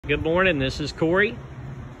Good morning, this is Corey.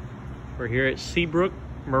 We're here at Seabrook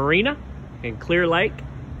Marina in Clear Lake,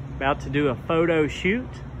 about to do a photo shoot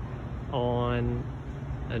on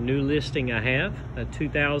a new listing I have, a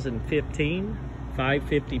 2015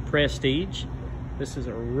 550 Prestige. This is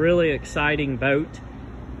a really exciting boat.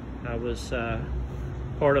 I was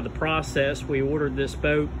part of the process. We ordered this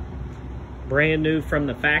boat brand new from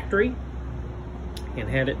the factory and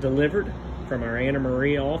had it delivered from our Anna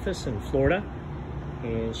Maria office in Florida.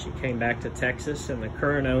 And she came back to Texas, and the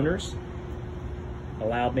current owners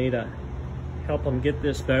allowed me to help them get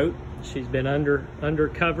this boat. She's been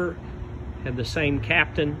undercover, had the same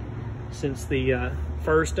captain since the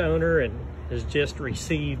first owner, and has just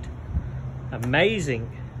received amazing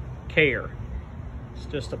care. It's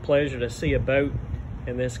just a pleasure to see a boat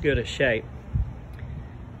in this good a shape.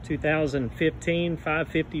 2015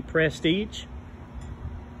 550 Prestige.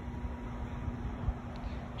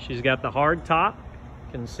 She's got the hardtop.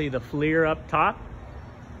 You can see the FLIR up top.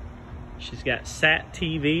 She's got SAT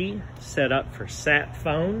TV set up for SAT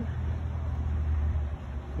phone,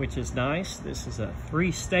 which is nice. This is a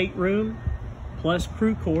 3 stateroom plus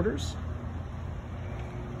crew quarters.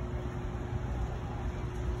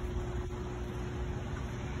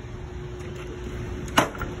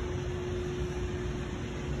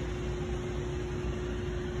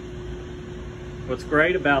 What's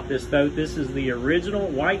great about this boat, this is the original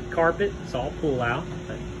white carpet. It's all pull out.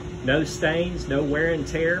 No stains, no wear and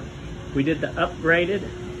tear. We did the upgraded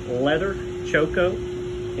leather choco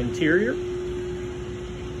interior.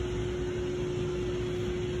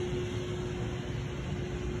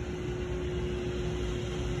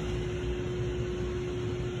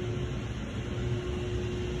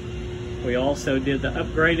 We also did the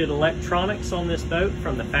upgraded electronics on this boat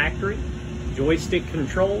from the factory. Joystick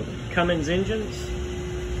control, Cummins engines,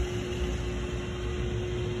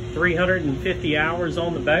 350 hours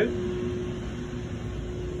on the boat.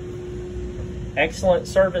 Excellent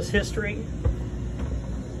service history.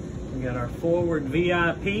 We got our forward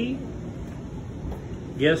VIP,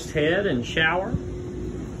 guest head and shower.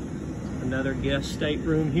 Another guest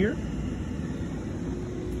stateroom here.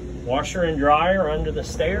 Washer and dryer under the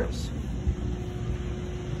stairs.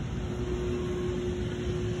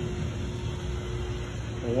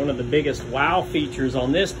 One of the biggest wow features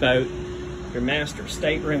on this boat, your master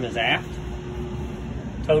stateroom is aft,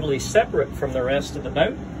 totally separate from the rest of the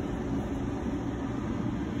boat.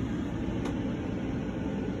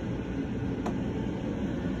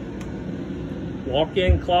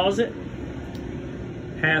 Walk-in closet,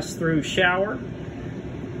 pass-through shower.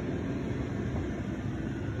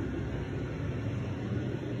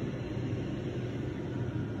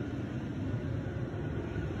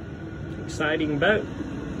 Exciting boat.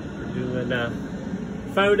 Doing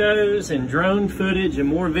photos and drone footage and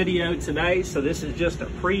more video today, so this is just a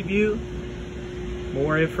preview.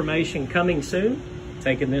 More information coming soon.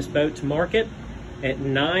 Taking this boat to market at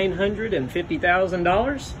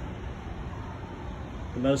 $950,000.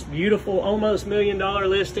 The most beautiful, almost $1 million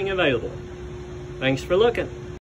listing available. Thanks for looking.